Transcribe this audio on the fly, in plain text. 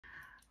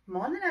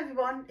Morning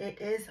everyone,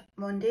 it is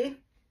Monday,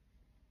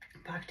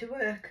 back to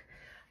work.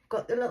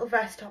 Got the little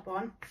vest top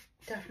on,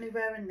 definitely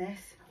wearing this.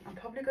 I'm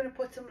probably going to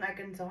put some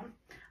leggings on.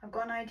 I've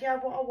got an idea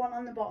of what I want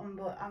on the bottom,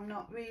 but I'm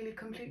not really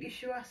completely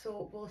sure,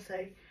 so we'll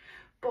see.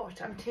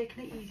 But I'm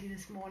taking it easy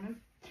this morning.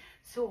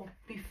 So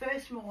my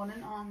first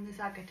morning on the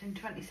Xaggatin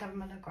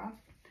 27mg.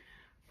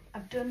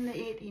 I've done the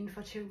 18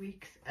 for 2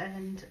 weeks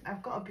and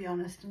I've got to be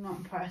honest, I'm not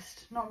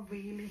impressed. Not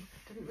really,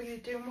 didn't really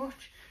do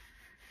much.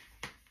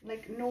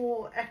 Like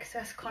no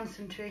excess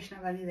concentration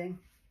of anything.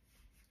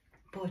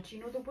 But you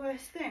know the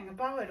worst thing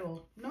about it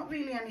all, not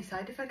really any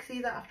side effects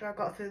either after I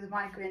got through the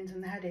migraines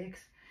and the headaches,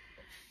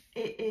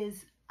 it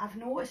is, I've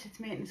noticed it's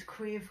making us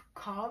crave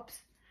carbs,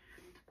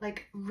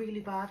 like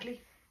really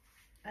badly.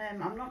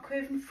 I'm not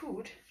craving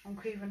food, I'm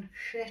craving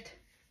shit,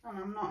 and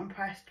I'm not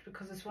impressed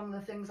because it's one of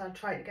the things I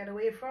try to get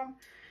away from.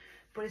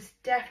 But it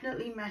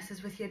definitely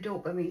messes with your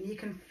dopamine, you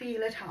can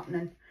feel it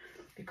happening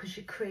because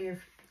you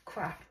crave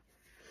crap.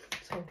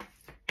 So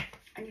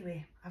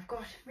anyway, I've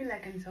got my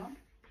leggings on.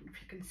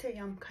 If you can see,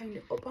 I'm kind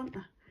of up on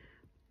that.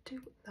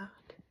 Do that.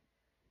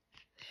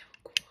 There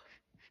we go.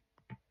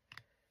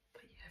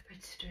 But yeah, a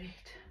bit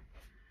straight.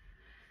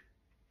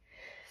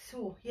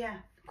 So yeah,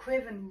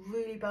 craving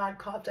really bad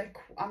carbs.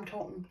 I'm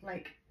talking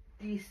like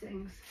these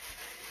things.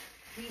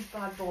 These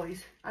bad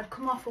boys. I'd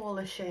come off all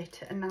the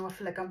shit and now I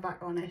feel like I'm back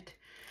on it.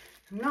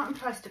 I'm not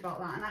impressed about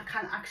that, and I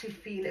can actually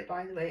feel it,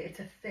 by the way. It's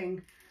a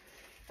thing.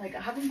 Like,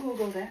 I haven't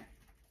googled it,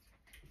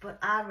 but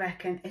I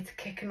reckon it's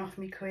kicking off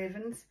me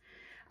cravings.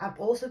 I've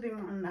also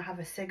been wanting to have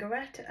a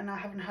cigarette, and I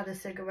haven't had a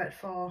cigarette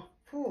for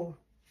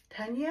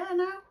 10 years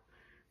now.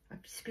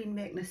 I've just been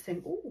making this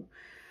thing, oh,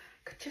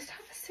 I could just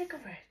have a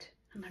cigarette,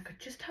 and I could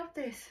just have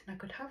this, and I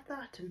could have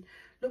that, and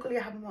luckily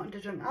I haven't wanted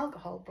to drink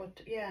alcohol, but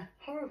yeah,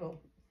 horrible.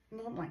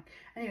 Not like,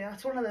 anyway,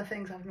 that's one of the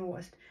things I've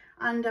noticed.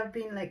 And I've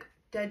been like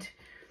dead,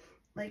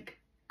 like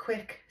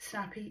quick,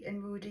 snappy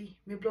and moody.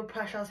 My blood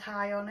pressure's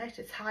high on it.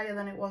 It's higher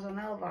than it was on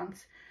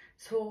Elvanse.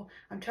 So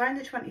I'm trying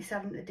the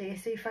 27 today,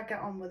 see if I get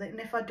on with it, and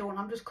if I don't,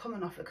 I'm just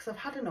coming off it because I've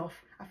had enough.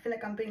 I feel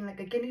like I'm being like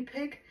a guinea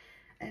pig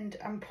and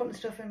I'm putting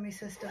stuff in my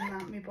system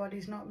that my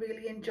body's not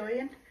really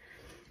enjoying.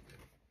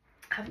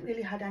 I haven't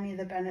really had any of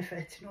the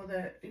benefits,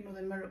 the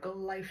miracle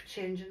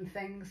life-changing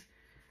things.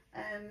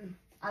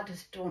 I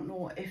just don't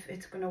know if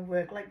it's gonna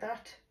work like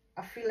that.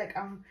 I feel like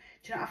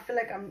I feel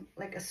like I'm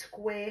like a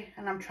square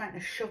and I'm trying to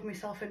shove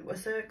myself into a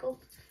circle.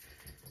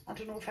 I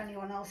don't know if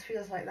anyone else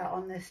feels like that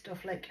on this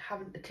stuff, like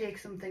having to take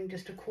something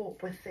just to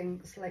cope with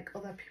things like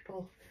other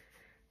people.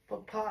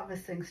 But part of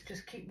this thing's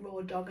just keep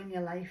raw dogging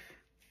your life.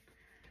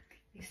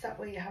 You start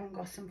where you haven't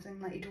got something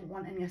that you don't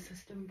want in your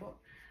system. But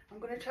I'm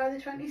going to try the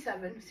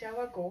 27, see how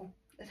I go.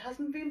 It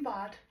hasn't been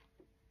bad,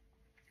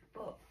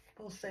 but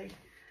we'll see.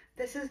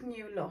 This is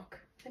New Look.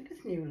 I think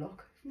it's New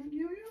Look. Isn't it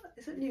New Look?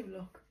 Is it New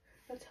Look?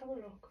 Let's have a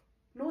look.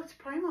 No, it's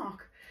Primark.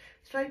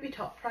 Stripy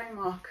top,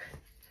 Primark.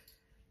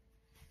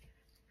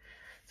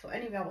 So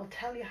anyway, I will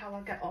tell you how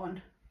I get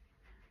on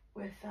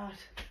with that.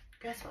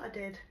 Guess what I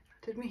did?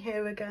 I did my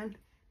hair again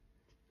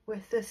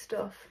with this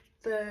stuff,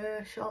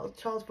 the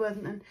Charles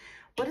Worthington.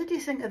 What did you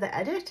think of the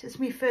edit? It's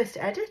my first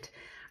edit.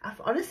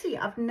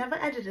 I've never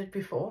edited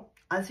before,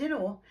 as you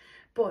know,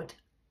 but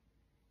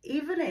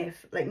even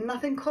if like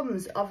nothing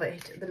comes of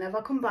it, they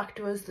never come back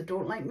to us, they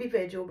don't like my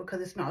video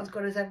because it's not as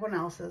good as everyone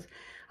else's,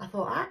 I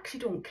thought I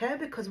actually don't care,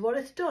 because what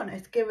it's done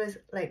is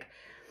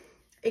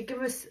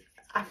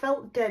I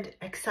felt dead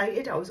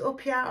excited. I was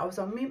up here, I was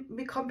on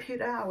my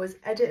computer, I was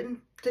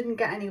editing, didn't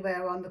get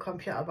anywhere on the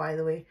computer, by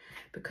the way,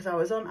 because I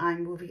was on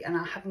iMovie and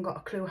I haven't got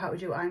a clue how to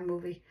do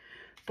iMovie.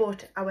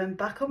 But I went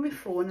back on my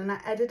phone and I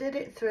edited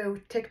it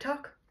through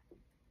TikTok.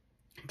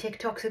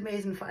 TikTok's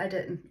amazing for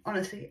editing,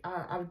 honestly.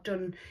 I've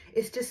done,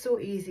 it's just so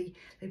easy,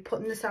 like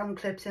putting the sound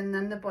clips in,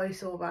 then the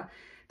voiceover.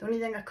 The only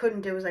thing I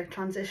couldn't do was like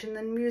transition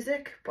the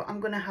music, but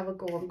I'm gonna have a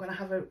go.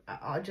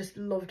 I just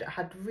loved it. I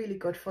had really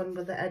good fun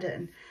with the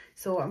editing,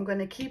 so I'm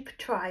gonna keep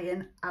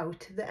trying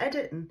out the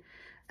editing.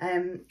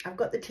 I've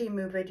got the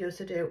Timu videos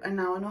to do, and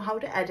now I know how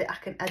to edit. I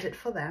can edit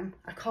for them.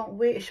 I can't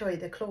wait to show you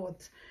the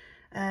clothes.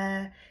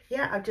 Yeah,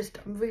 I'm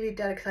really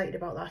dead excited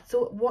about that.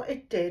 So what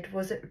it did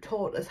was it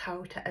taught us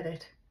how to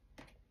edit.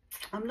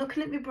 I'm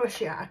looking at my brush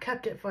here. I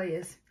kept it for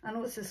years. I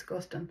know it's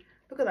disgusting.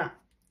 Look at that.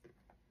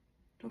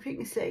 Don't know if you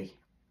can see.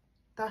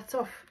 That's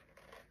off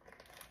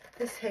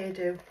this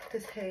hairdo,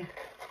 this hair.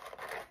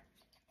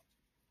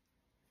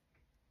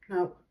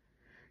 Now,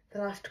 the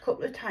last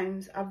couple of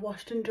times I've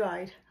washed and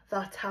dried,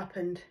 that's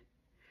happened.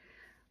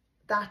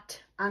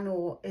 That I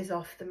know is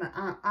off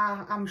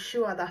I'm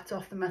sure that's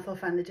off the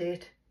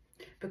methylphenidate,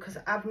 because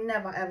I've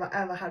never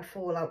ever had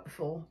fallout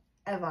before.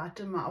 Ever. It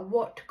doesn't matter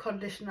what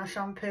conditioner,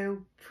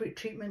 shampoo, fruit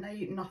treatment I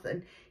eat,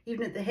 nothing.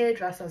 Even at the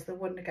hairdressers, they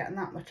wouldn't have gotten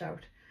that much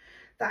out.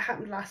 That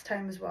happened last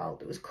time as well.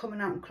 It was coming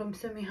out in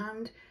clumps in my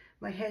hand.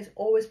 My hair's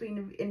always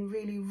been in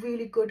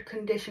really good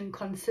condition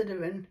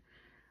considering,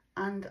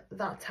 and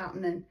that's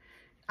happening.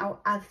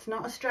 It's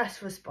not a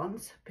stress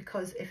response,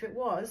 because if it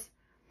was,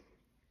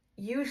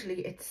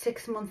 usually it's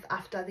 6 months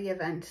after the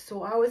event.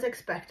 So I was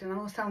expecting, I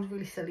know it sounds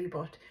really silly,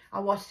 but I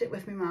watched it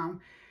with my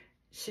mum.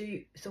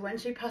 So when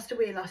she passed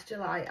away last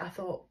July,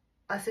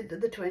 I said to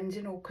the twins,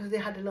 you know, because they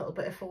had a little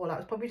bit of fallout,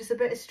 it's probably just a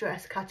bit of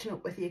stress catching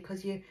up with you,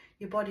 because your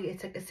body,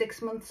 it's like a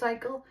 6 month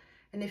cycle.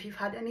 And if you've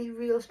had any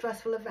real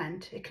stressful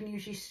event, it can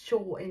usually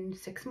show in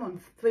 6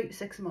 months, 3 to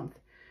 6 months.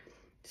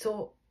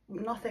 So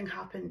nothing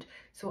happened.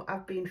 So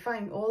I've been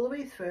fine all the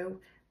way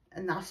through,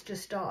 and that's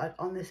just started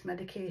on this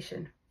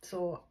medication.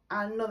 So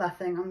another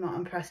thing I'm not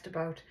impressed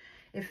about.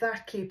 If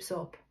that keeps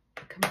up,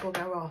 it can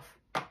bugger off.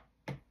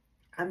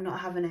 I'm not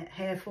having it,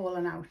 hair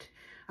falling out.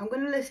 I'm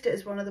going to list it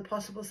as one of the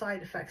possible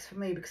side effects for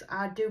me, because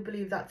I do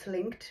believe that's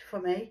linked for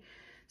me.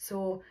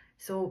 So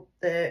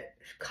the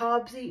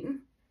carbs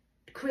eaten,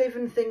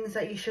 craving things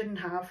that you shouldn't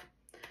have,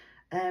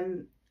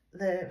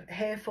 the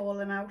hair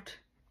falling out.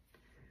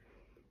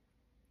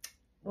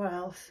 What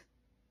else?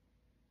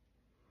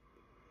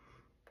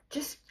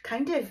 Just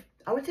kind of,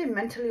 I would say,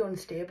 mentally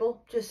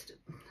unstable, just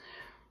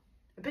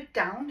a bit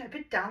down,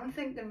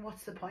 thinking,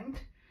 what's the point?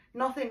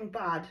 Nothing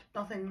bad,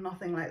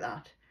 nothing like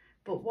that,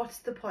 but what's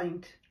the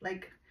point?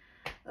 Like,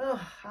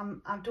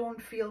 I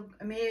don't feel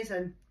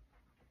amazing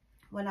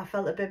when I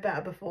felt a bit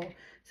better before,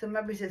 so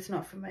maybe it's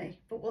not for me,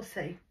 but we'll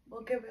see.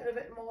 We'll give it a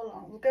bit more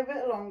long, we'll give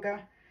it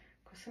longer,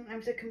 because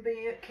sometimes it can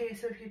be a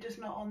case of you're just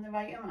not on the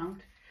right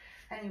amount.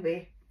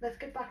 Anyway, let's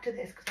get back to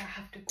this, because I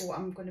have to go.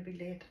 I'm going to be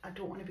late. I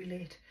don't want to be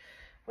late.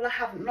 Well,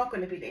 I'm not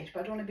going to be late, but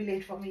I don't want to be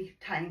late for me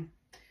time.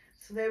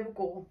 So there we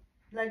go.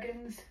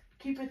 Leggings,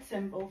 keep it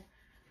simple.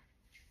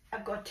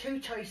 I've got 2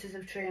 choices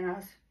of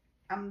trainers.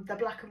 They're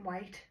black and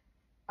white.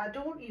 I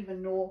don't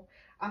even know.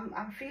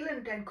 I'm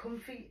feeling dead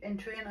comfy in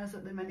trainers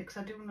at the minute, because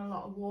I'm doing a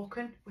lot of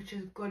walking, which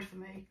is good for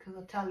me, because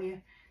I tell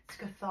you, it's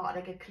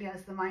cathartic. It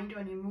clears the mind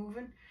when you're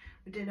moving.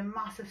 We did a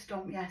massive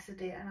stomp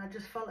yesterday, and I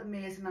just felt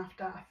amazing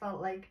after. I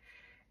felt like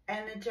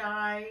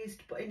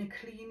energized, but in a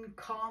clean,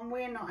 calm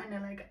way, not in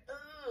a like,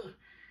 ugh.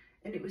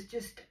 And it was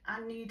just, I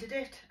needed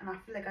it, and I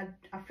feel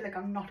like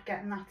I'm not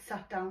getting that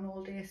sat down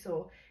all day,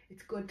 so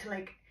it's good to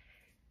like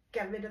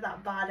get rid of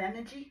that bad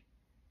energy.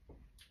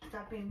 So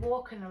I've been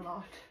walking a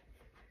lot.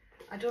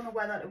 I don't know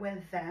whether to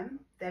wear them.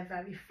 They're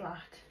very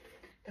flat.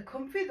 They're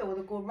comfy though.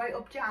 They go right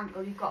up to your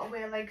ankle. You've got to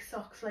wear like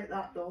socks like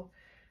that though,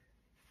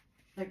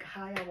 like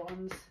higher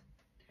ones.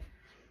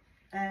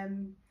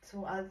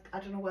 So I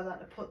don't know whether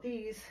to put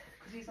these,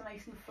 because these are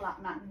nice and flat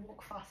and I can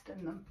walk fast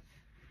in them,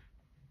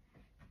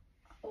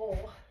 or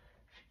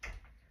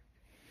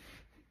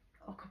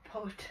I could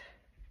put,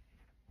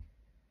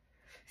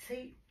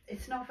 see,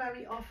 it's not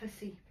very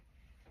officey.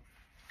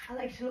 I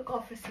like to look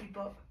officey,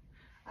 but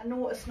I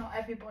notice not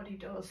everybody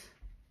does.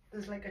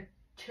 There's like a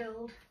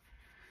chilled,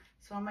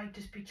 so I might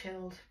just be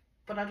chilled,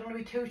 but I don't want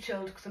to be too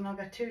chilled, because then I'll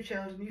get too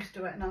chilled and used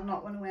to it, and I'll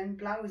not want to wear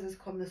blouses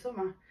come the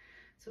summer.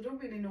 So I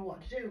don't really know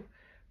what to do,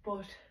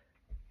 but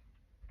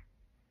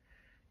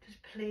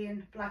just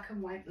plain black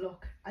and white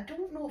look. I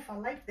don't know if I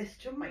like this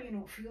jumper, you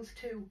know, it feels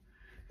too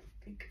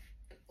like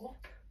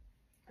up.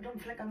 I don't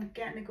feel like I'm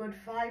getting a good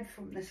vibe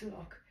from this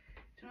look.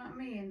 Do you know what I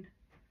mean?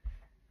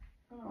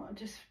 Oh,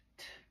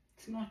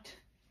 it's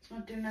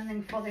not doing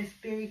anything for this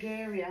big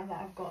area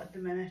that I've got at the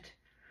minute.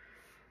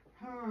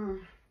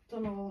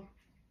 Don't know.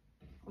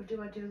 Or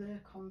do I do the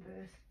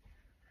Converse?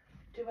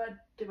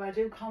 Do I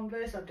do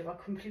Converse, or do I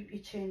completely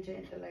change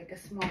it into like a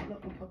smart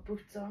look and put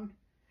boots on?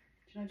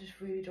 Do you know, I just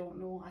really don't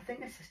know. I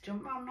think it's this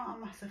jumper I'm not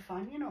a massive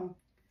fan, you know.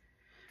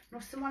 I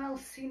know someone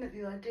else seen it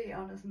the other day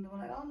on us and they were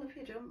like, oh, love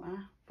your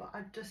jumper, but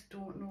I just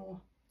don't know.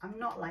 I'm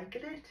not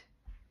liking it.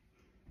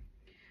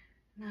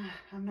 Nah,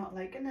 I'm not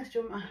liking this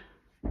jumper.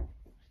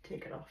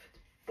 Take it off. It's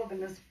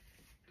bugging us.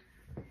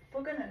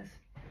 Bugging us.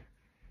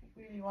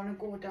 Really want to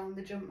go down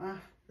the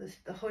jumper,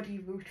 the hoodie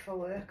route for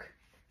work.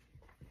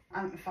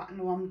 In fact,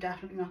 no, I'm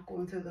definitely not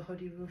going through the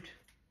hoodie route.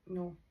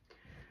 No.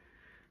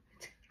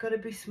 It's got to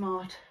be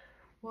smart.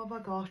 What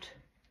have I got?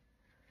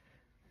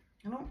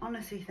 I don't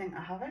honestly think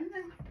I have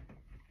anything.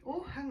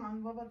 Oh, hang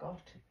on, what have I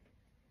got?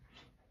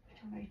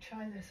 I might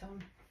try this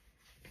on.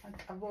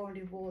 I've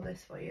already wore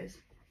this for years.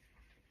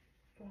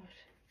 But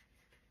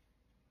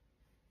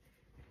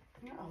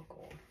that'll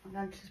go. And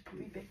then just put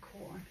my big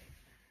coat on.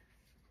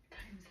 What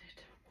time is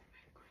it? Oh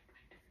my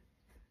god.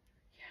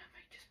 Yeah, I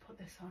might just put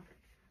this on.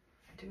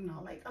 I do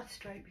not like that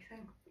stripy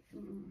thing.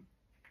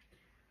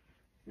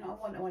 No,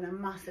 I want a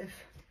massive.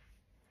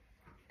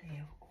 There we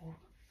go.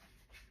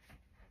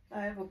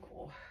 There we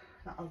go.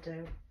 That'll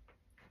do.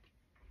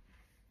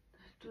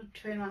 The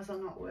trainers are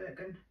not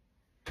working.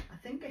 I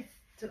think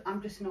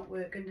I'm just not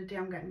working today.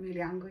 I'm getting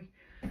really angry.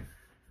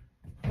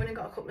 I've only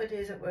got a couple of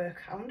days at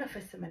work. I wonder if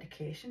it's the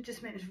medication.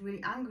 Just makes us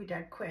really angry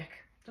dead quick.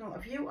 I don't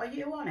know. Are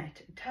you on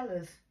it? Tell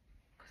us.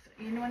 Because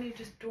you know when you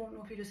just don't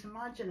know if you're just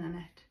imagining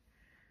it.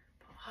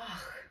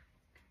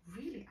 But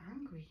really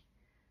angry.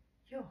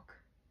 Yuck.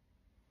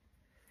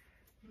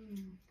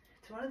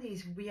 It's one of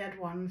these weird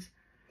ones.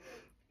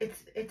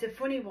 It's a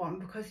funny one,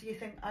 because you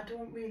think I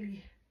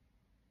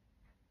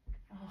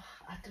Oh,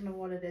 I don't know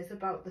what it is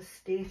about the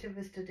state of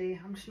us today.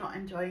 I'm just not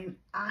enjoying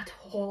at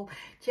all.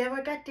 Do you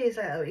ever get days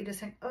like that where you just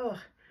think, oh,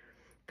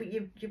 but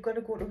you've got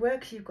to go to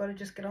work, so you've got to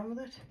just get on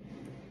with it.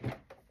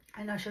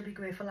 And I should be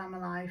grateful I'm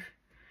alive.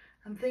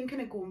 I'm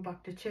thinking of going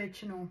back to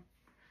church, you know,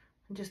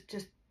 and just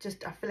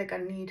I feel like I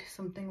need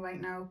something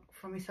right now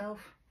for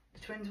myself. The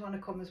twins want to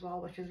come as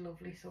well, which is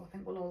lovely, so I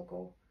think we'll all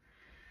go.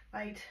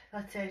 Right,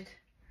 that's it.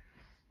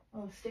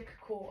 I'll stick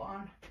a coat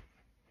on.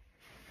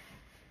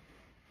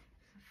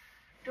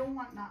 Don't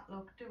want that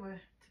look, do I?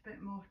 It's a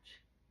bit much.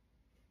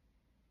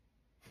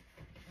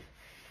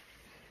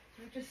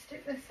 Do I just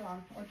stick this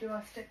on, or do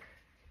I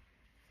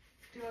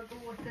go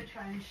with the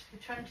trench? The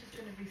trench is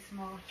going to be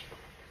smart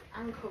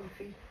and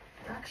comfy.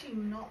 It's actually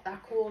not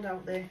that cold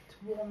out there. It's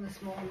warm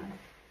this morning.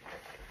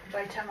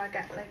 By the time I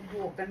get like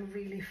walking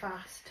really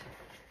fast,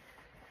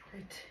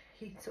 it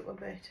heats up a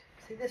bit.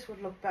 See, this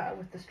would look better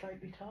with the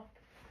stripy top,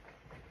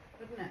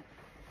 wouldn't it?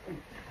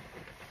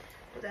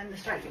 But then the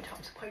stripy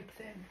top's quite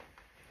thin.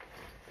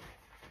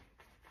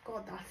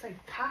 God, that's like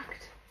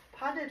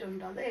padded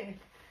under there.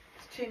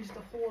 It's changed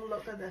the whole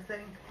look of the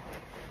thing.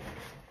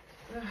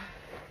 Ugh,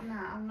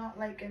 nah, I'm not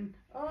liking.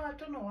 Oh, I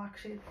don't know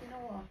actually. You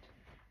know what?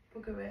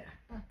 Bugger it.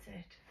 That's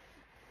it.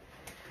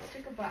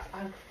 Stick a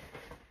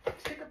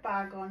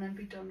bag on and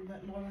be done with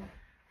it, Laura.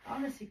 I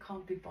honestly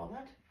can't be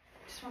bothered.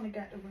 Just want to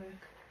get to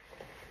work.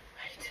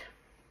 Right.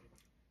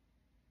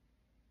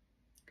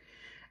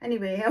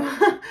 Anyway,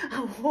 I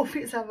hope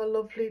you have a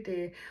lovely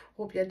day.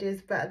 Hope your day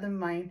is better than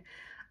mine.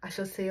 I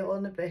shall see you all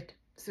in a bit.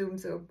 Zoom,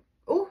 zoom.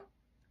 Oh,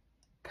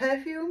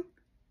 perfume.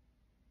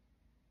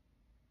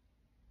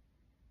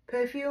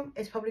 Perfume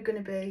is probably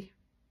going to be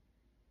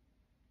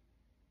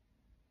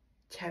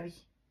cherry.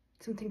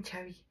 Something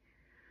cherry.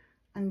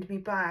 And my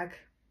bag.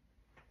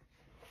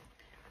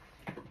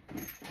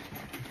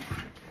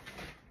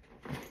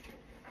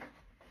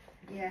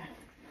 Yeah.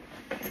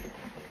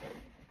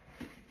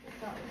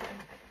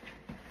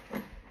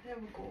 There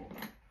we go.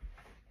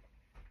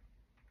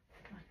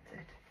 That's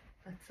it.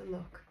 That's a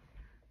look.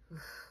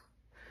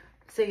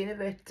 See you in a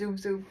bit. Zoom,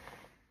 zoom.